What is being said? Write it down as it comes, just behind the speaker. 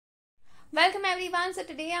Welcome everyone. So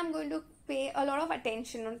today I'm going to pay a lot of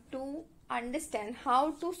attention to understand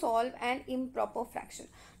how to solve an improper fraction.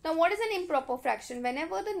 Now what is an improper fraction?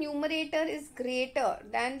 Whenever the numerator is greater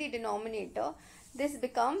than the denominator, this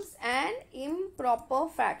becomes an improper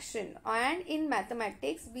fraction. And in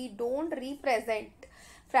mathematics, we don't represent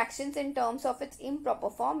fractions in terms of its improper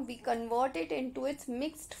form. We convert it into its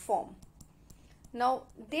mixed form. Now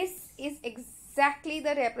this is exactly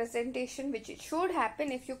the representation which it should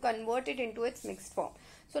happen if you convert it into its mixed form.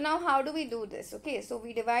 So now how do we do this? Okay, so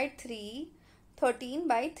we divide 13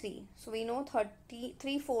 by 3. So we know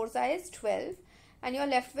 3 fours is 12 and you're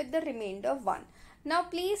left with the remainder 1. Now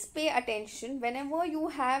please pay attention. Whenever you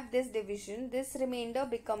have this division, this remainder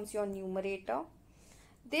becomes your numerator.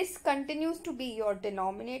 This continues to be your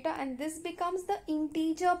denominator and this becomes the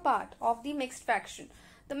integer part of the mixed fraction.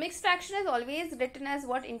 The mixed fraction is always written as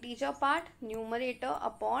what? Integer part, numerator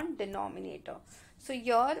upon denominator. So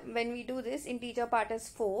here when we do this, integer part is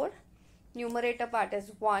 4, numerator part is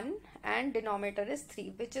 1 and denominator is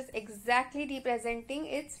 3, which is exactly representing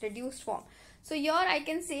its reduced form. So here I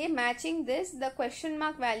can say, matching this, the question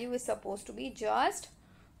mark value is supposed to be just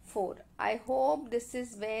 4. I hope this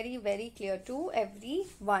is very clear to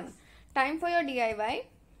everyone. Time for your DIY.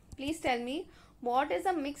 Please tell me, what is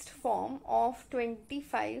a mixed form of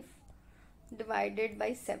 25 divided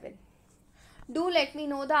by 7? Do let me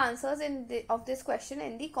know the answers of this question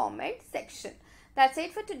in the comment section. That's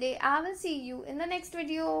it for today. I will see you in the next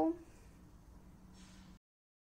video.